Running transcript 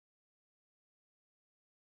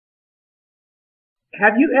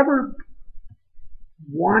Have you ever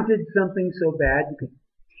wanted something so bad you could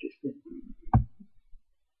taste it?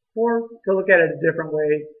 Or, to look at it a different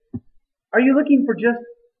way, are you looking for just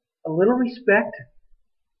a little respect?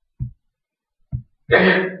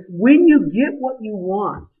 When you get what you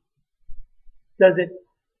want, does it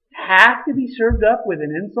have to be served up with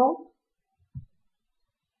an insult?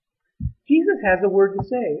 Jesus has a word to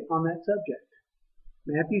say on that subject.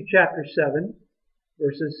 Matthew chapter 7,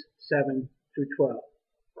 verses 7 through 12.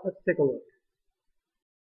 Let's take a look.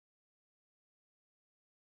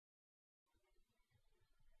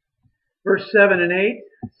 Verse 7 and 8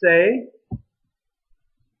 say,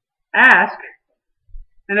 "Ask,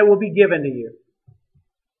 and it will be given to you.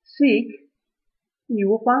 Seek, and you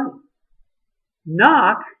will find.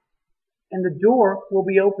 Knock, and the door will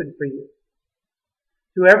be opened for you.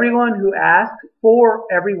 To everyone who asks, for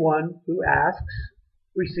everyone who asks,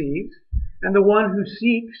 receives, and the one who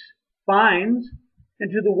seeks, finds,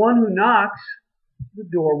 and to the one who knocks, the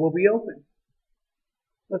door will be opened."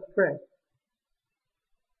 Let's pray.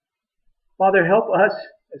 Father, help us,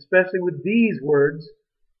 especially with these words,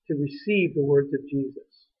 to receive the words of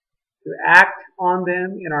Jesus, to act on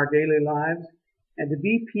them in our daily lives, and to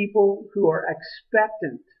be people who are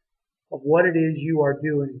expectant of what it is you are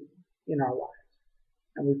doing in our lives.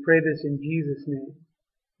 And we pray this in Jesus' name.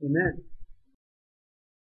 Amen.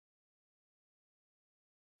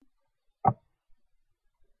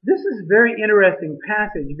 This is a very interesting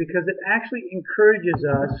passage because it actually encourages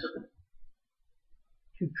us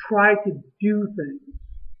to try to do things,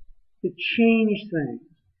 to change things,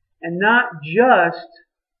 and not just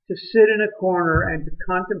to sit in a corner and to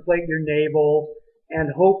contemplate your navel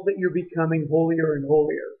and hope that you're becoming holier and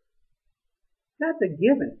holier. That's a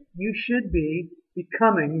given. You should be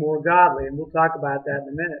becoming more godly, and we'll talk about that in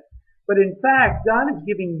a minute. But in fact, God is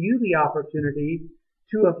giving you the opportunity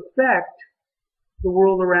to affect the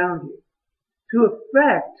world around you, to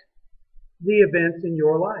affect the events in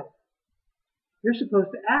your life. You're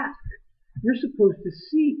supposed to ask. You're supposed to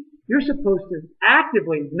seek. You're supposed to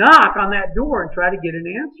actively knock on that door and try to get an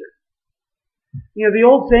answer. You know, the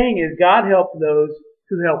old saying is, God helps those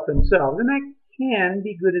who help themselves. And that can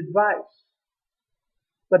be good advice.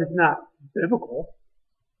 But it's not biblical.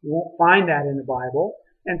 You won't find that in the Bible.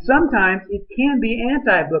 And sometimes it can be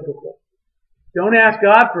anti-biblical. Don't ask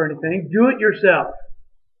God for anything. Do it yourself.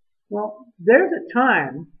 Well, there's a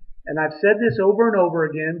time, and I've said this over and over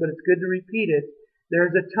again, but it's good to repeat it.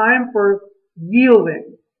 There's a time for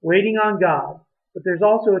yielding, waiting on God. But there's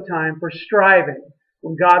also a time for striving,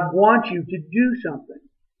 when God wants you to do something.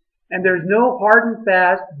 And there's no hard and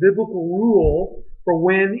fast biblical rule for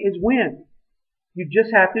when is when. You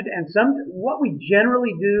just have to, and what we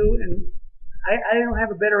generally do, and I don't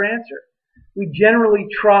have a better answer. We generally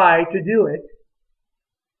try to do it.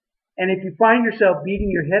 And if you find yourself beating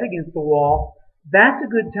your head against the wall, that's a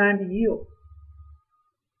good time to yield.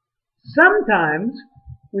 Sometimes,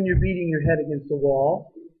 when you're beating your head against the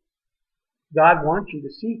wall, God wants you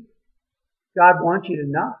to seek. God wants you to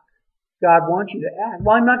knock. God wants you to ask.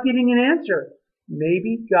 Well, I'm not getting an answer.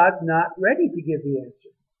 Maybe God's not ready to give the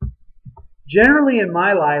answer. Generally in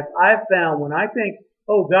my life, I've found when I think,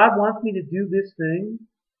 oh, God wants me to do this thing,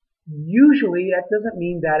 usually that doesn't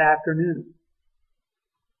mean that afternoon.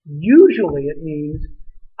 Usually it means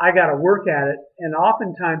I got to work at it, and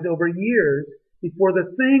oftentimes over years before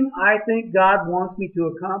the thing I think God wants me to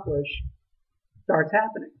accomplish starts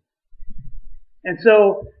happening. And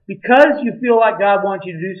so, because you feel like God wants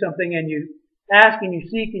you to do something and you ask and you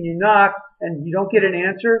seek and you knock and you don't get an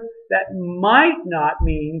answer, that might not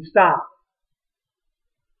mean stop.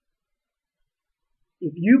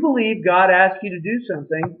 If you believe God asks you to do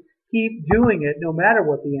something, keep doing it no matter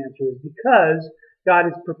what the answer is, because God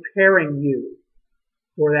is preparing you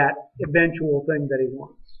for that eventual thing that He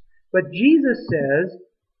wants. But Jesus says,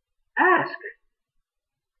 ask.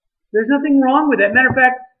 There's nothing wrong with that. Matter of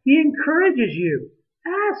fact, He encourages you.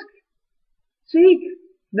 Ask. Seek.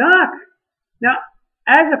 Knock. Now,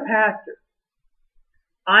 as a pastor,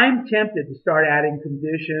 I'm tempted to start adding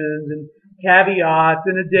conditions and caveats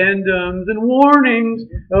and addendums and warnings.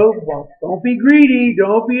 Oh, well, don't be greedy.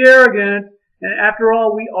 Don't be arrogant. And after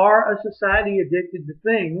all, we are a society addicted to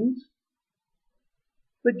things.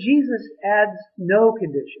 But Jesus adds no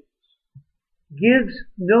conditions, gives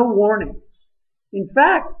no warnings. In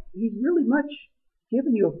fact, He's really much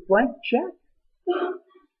given you a blank check.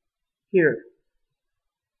 Here.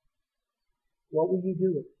 What will you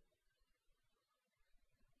do with it?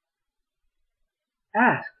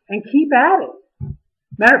 Ask and keep at it.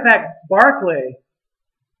 Matter of fact, Barclay,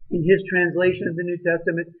 in his translation of the New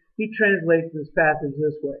Testament, he translates this passage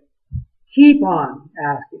this way. Keep on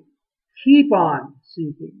asking. Keep on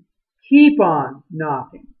seeking. Keep on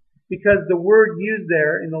knocking. Because the word used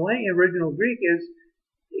there in the original Greek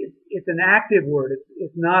it's an active word.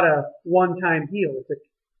 It's not a one-time deal. It's an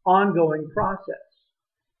ongoing process.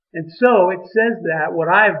 And so it says that, what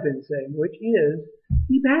I've been saying, which is,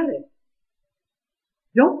 keep at it.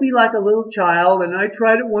 Don't be like a little child, and I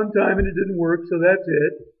tried it one time and it didn't work, so that's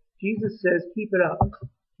it. Jesus says, keep it up.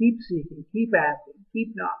 Keep seeking. Keep asking.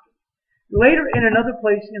 Keep knocking. Later, in another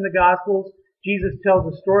place in the Gospels, Jesus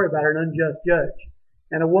tells a story about an unjust judge.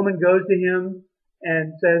 And a woman goes to him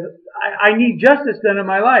and says, I need justice done in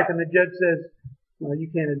my life. And the judge says, well,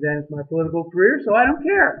 you can't advance my political career, so I don't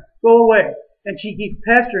care. Go away. And she keeps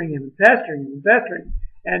pestering him and pestering him and pestering him.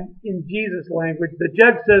 And in Jesus' language, the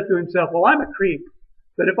judge says to himself, well, I'm a creep.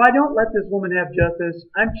 But if I don't let this woman have justice,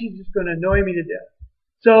 she's just going to annoy me to death.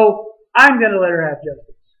 So I'm going to let her have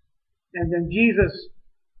justice. And then Jesus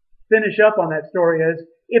finish up on that story as,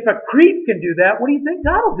 if a creep can do that, what do you think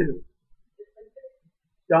God will do?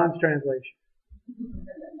 John's translation.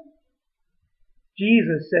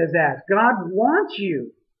 Jesus says ask. God wants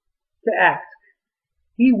you to ask.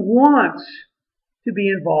 He wants to be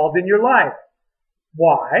involved in your life.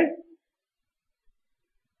 Why?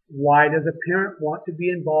 Why does a parent want to be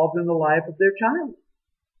involved in the life of their child?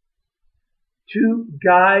 To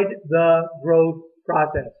guide the growth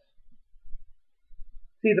process.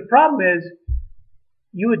 See, the problem is,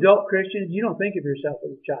 you adult Christians, you don't think of yourself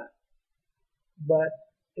as a child. But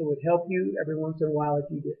it would help you every once in a while if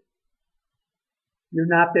you did. You're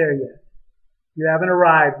not there yet. You haven't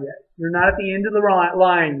arrived yet. You're not at the end of the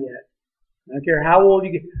line yet. I don't care how old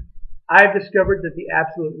you get. I've discovered that the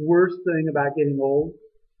absolute worst thing about getting old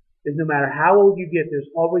is no matter how old you get, there's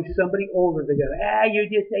always somebody older that goes, you're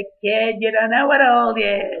just a kid, you don't know what old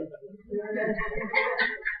is.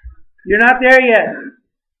 You're not there yet.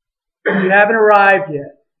 You haven't arrived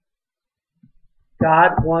yet.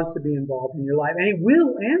 God wants to be involved in your life, and He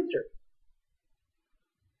will answer.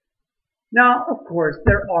 Now, of course,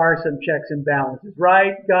 there are some checks and balances,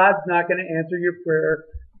 right? God's not going to answer your prayer,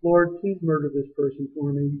 Lord, please murder this person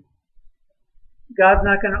for me. God's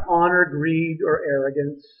not going to honor greed or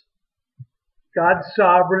arrogance. God's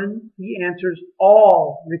sovereign. He answers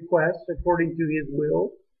all requests according to His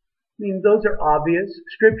will. I mean, those are obvious.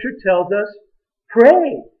 Scripture tells us,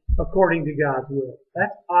 pray according to God's will.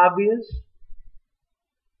 That's obvious.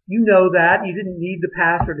 You know that. You didn't need the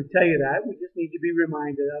pastor to tell you that. We just need to be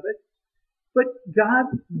reminded of it. But God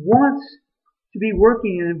wants to be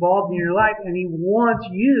working and involved in your life, and He wants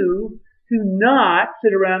you to not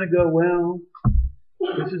sit around and go, well,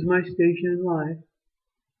 this is my station in life.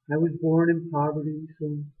 I was born in poverty,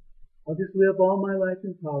 so I'll just live all my life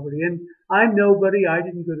in poverty. And I'm nobody. I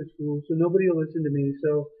didn't go to school, so nobody will listen to me.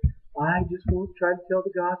 So I just won't try to tell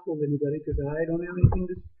the gospel to anybody because I don't have anything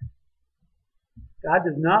to say. God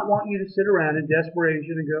does not want you to sit around in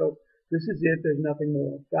desperation and go, this is it, there's nothing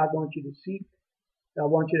more. God wants you to seek. God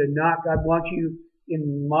wants you to knock. God wants you,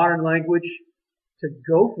 in modern language, to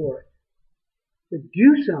go for it. To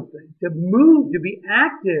do something. To move. To be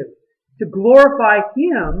active. To glorify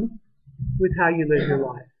Him with how you live your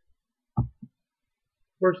life.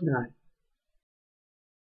 Verse 9.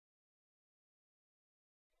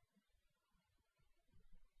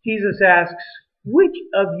 Jesus asks, which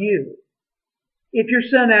of you, if your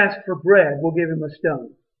son asks for bread, will give him a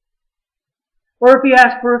stone? Or if he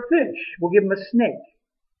asks for a fish, will give him a snake?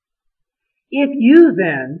 If you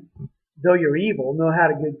then, though you're evil, know how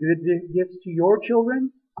to give good gifts to your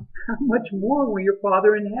children, how much more will your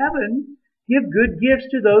Father in heaven give good gifts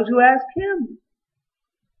to those who ask Him?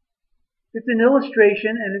 It's an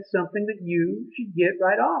illustration, and it's something that you should get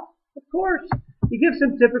right off. Of course, you give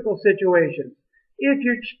some typical situations. If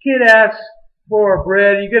your kid asks for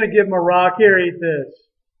bread, you're going to give him a rock. Here, eat this.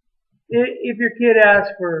 If your kid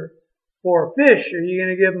asks for fish, are you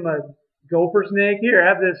going to give him a gopher snake? Here,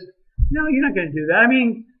 have this. No, you're not going to do that. I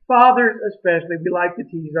mean, fathers especially, we like to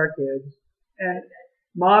tease our kids. And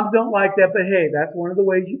moms don't like that, but hey, that's one of the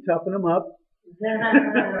ways you toughen them up.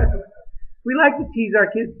 We like to tease our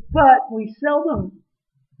kids, but we seldom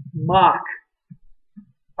mock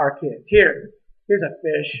our kids. Here's a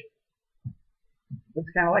fish.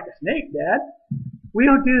 Looks kind of like a snake, Dad. We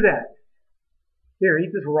don't do that. Here,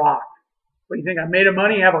 eat this rock. What do you think? I made of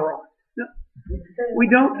money? Have a rock. No, we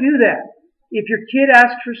don't do that. If your kid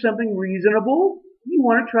asks for something reasonable, you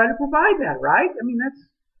want to try to provide that, right? I mean,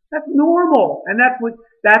 that's normal. And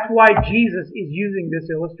that's why Jesus is using this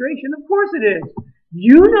illustration. Of course it is.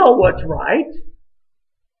 You know what's right.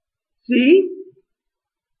 See?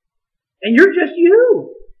 And you're just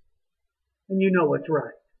you. And you know what's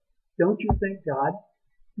right. Don't you think God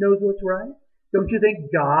knows what's right? Don't you think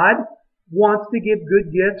God wants to give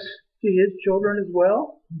good gifts to His children as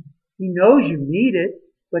well. He knows you need it,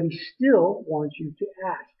 but He still wants you to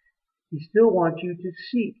ask. He still wants you to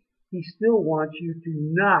seek. He still wants you to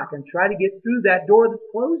knock and try to get through that door that's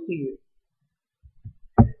closed to you.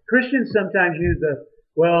 Christians sometimes use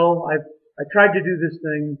I tried to do this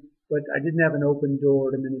thing, but I didn't have an open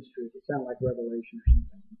door to ministry. It sounds like Revelation or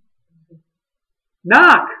something.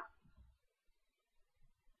 Knock!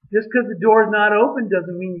 Just because the door is not open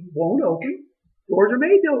doesn't mean it won't open. Doors are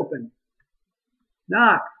made to open.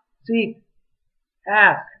 Knock. Seek.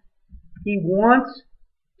 Ask. He wants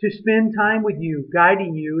to spend time with you,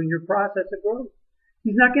 guiding you in your process of growth.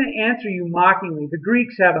 He's not going to answer you mockingly. The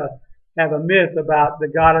Greeks have a myth about the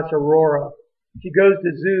goddess Aurora. She goes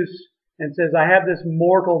to Zeus and says, I have this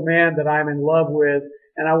mortal man that I'm in love with,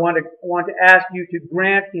 and I want to ask you to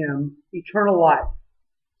grant him eternal life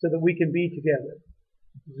so that we can be together.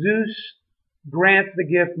 Zeus grants the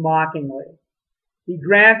gift mockingly. He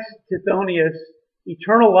grants Tithonius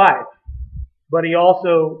eternal life, but he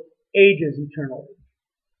also ages eternally.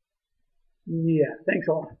 Yeah, thanks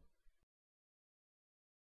a lot.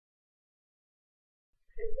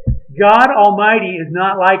 God Almighty is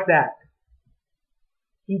not like that.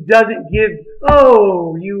 He doesn't give,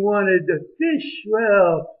 oh, you wanted a fish?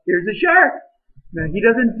 Well, here's a shark. No, He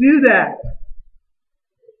doesn't do that.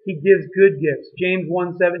 He gives good gifts. James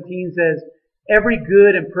 1:17 says, every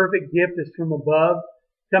good and perfect gift is from above,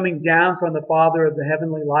 coming down from the Father of the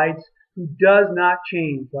heavenly lights, who does not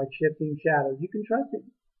change like shifting shadows. You can trust Him.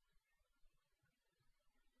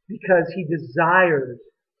 Because He desires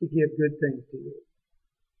to give good things to you.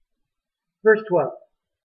 Verse 12.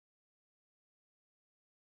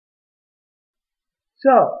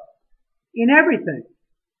 So, in everything,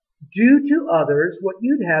 do to others what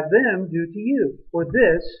you'd have them do to you. For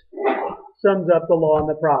this sums up the law and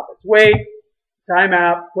the prophets. Wait, time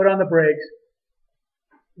out, put on the brakes.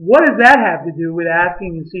 What does that have to do with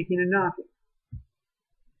asking and seeking and knocking?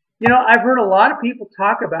 You know, I've heard a lot of people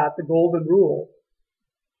talk about the golden rule.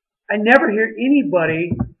 I never hear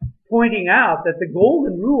anybody pointing out that the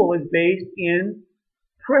golden rule is based in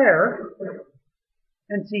prayer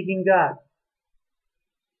and seeking God.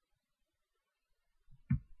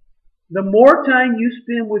 The more time you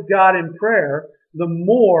spend with God in prayer, the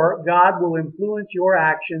more God will influence your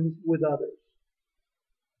actions with others.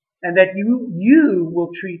 And that you will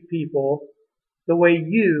treat people the way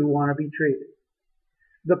you want to be treated.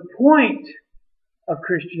 The point of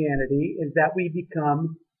Christianity is that we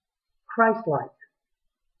become Christ-like,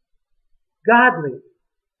 godly.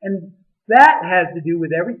 And that has to do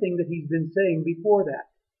with everything that He's been saying before that.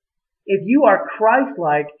 If you are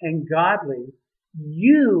Christ-like and godly,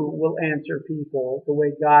 you will answer people the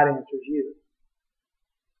way God answers you.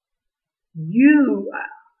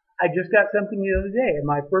 I just got something the other day, and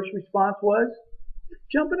my first response was,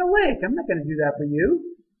 jump in a lake. I'm not going to do that for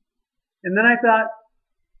you. And then I thought,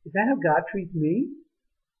 is that how God treats me?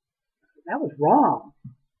 That was wrong.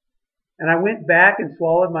 And I went back and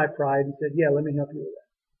swallowed my pride and said, yeah, let me help you with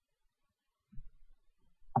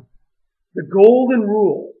that. The golden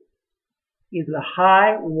rule is the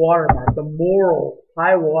high watermark, the moral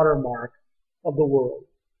high watermark of the world.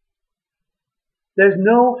 There's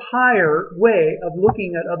no higher way of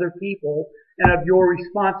looking at other people and of your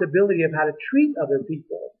responsibility of how to treat other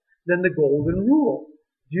people than the golden rule.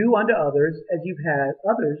 Do unto others as you've had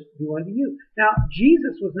others do unto you. Now,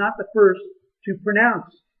 Jesus was not the first to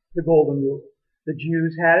pronounce the golden rule. The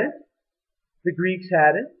Jews had it. The Greeks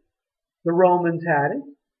had it. The Romans had it.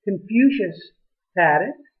 Confucius had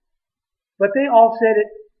it. But they all said it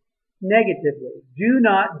negatively. Do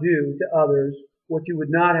not do to others what you would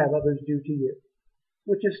not have others do to you.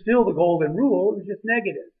 Which is still the golden rule. It was just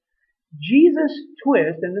negative. Jesus'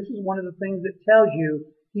 twist, and this is one of the things that tells you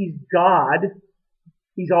He's God.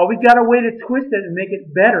 He's always got a way to twist it and make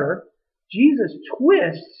it better. Jesus'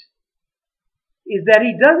 twist is that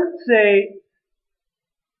He doesn't say,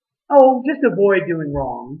 oh, just avoid doing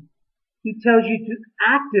wrong. He tells you to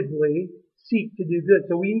actively seek to do good.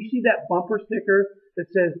 So when you see that bumper sticker that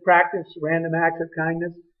says practice random acts of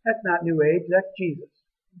kindness, that's not New Age, that's Jesus.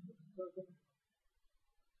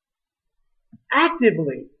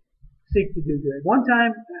 Actively seek to do good. One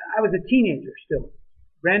time, I was a teenager still,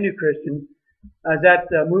 brand new Christian. I was at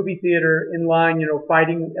the movie theater in line,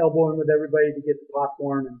 fighting, elbowing with everybody to get the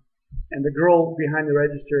popcorn. And the girl behind the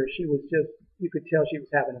register, she was just, you could tell she was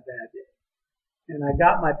having a bad day. And I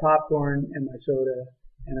got my popcorn and my soda,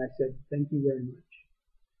 and I said, thank you very much.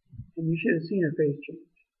 And you should have seen her face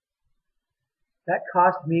change. That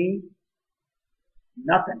cost me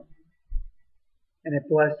nothing. And it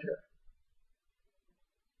blessed her.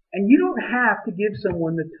 And you don't have to give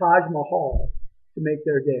someone the Taj Mahal to make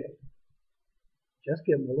their day. Just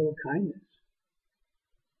give them a little kindness.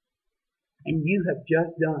 And you have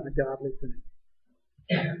just done a godly thing.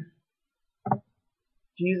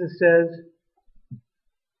 Jesus says,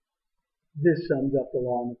 this sums up the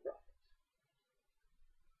law and the prophets.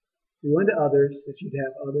 Do unto others as you'd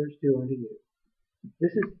have others do unto you.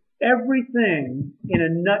 This is everything in a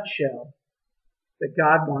nutshell that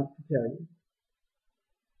God wants to tell you.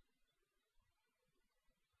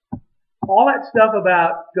 All that stuff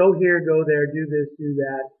about go here, go there, do this, do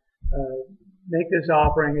that, make this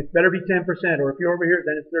offering, it's better be 10%, or if you're over here,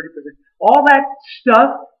 then it's 30%. All that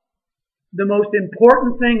stuff, the most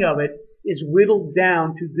important thing of it is whittled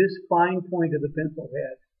down to this fine point of the pencil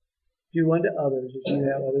head. Do unto others as you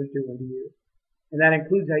have others do unto you. And that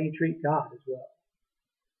includes how you treat God as well.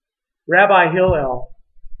 Rabbi Hillel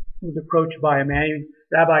was approached by a man.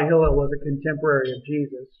 Rabbi Hillel was a contemporary of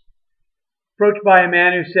Jesus. Approached by a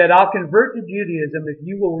man who said, I'll convert to Judaism if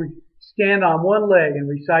you will stand on one leg and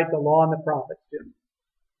recite the law and the prophets to me.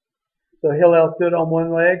 So Hillel stood on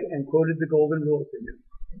one leg and quoted the golden rule to him.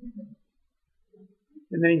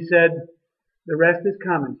 And then he said, the rest is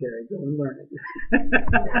commentary. Go and learn it.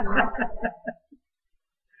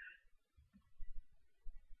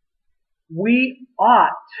 We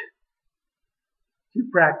ought to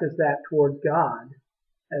practice that towards God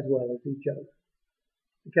as well as each other.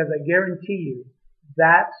 Because I guarantee you,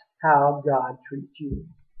 that's how God treats you.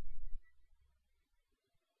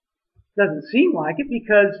 Doesn't seem like it,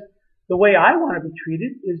 because the way I want to be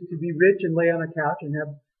treated is to be rich and lay on a couch and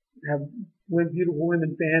have beautiful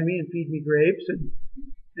women fan me and feed me grapes and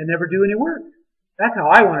never do any work. That's how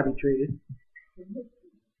I want to be treated.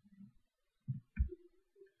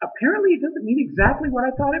 Apparently it doesn't mean exactly what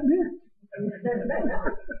I thought it meant.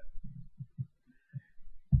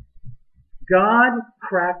 God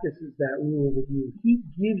practices that rule with you. He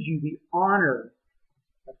gives you the honor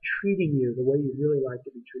of treating you the way you really like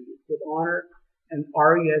to be treated. With honor and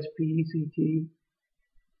R-E-S-P-E-C-T.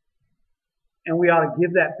 And we ought to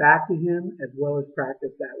give that back to Him as well as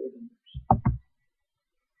practice that with others.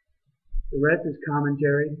 The rest is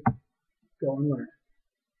commentary. Go and learn.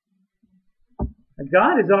 And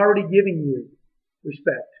God is already giving you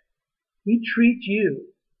respect. He treats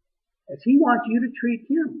you as He wants you to treat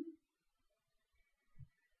Him.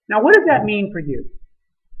 Now, what does that mean for you?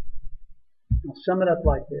 I'll sum it up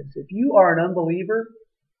like this. If you are an unbeliever,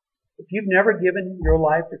 if you've never given your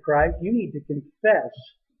life to Christ, you need to confess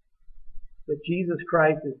that Jesus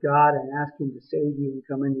Christ is God and ask Him to save you and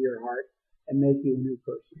come into your heart and make you a new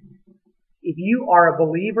person. If you are a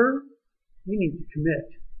believer, you need to commit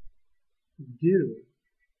to do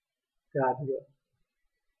God's will.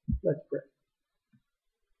 Let's pray.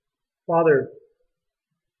 Father,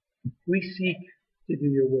 we seek to do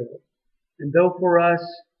your will. And though for us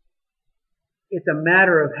it's a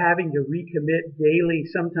matter of having to recommit daily,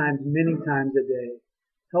 sometimes many times a day,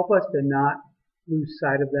 help us to not lose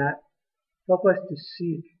sight of that. Help us to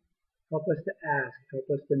seek. Help us to ask. Help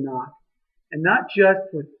us to knock. And not just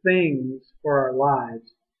for things for our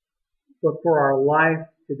lives, but for our life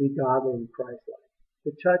to be godly and Christ-like,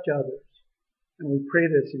 to touch others. And we pray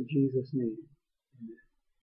this in Jesus' name.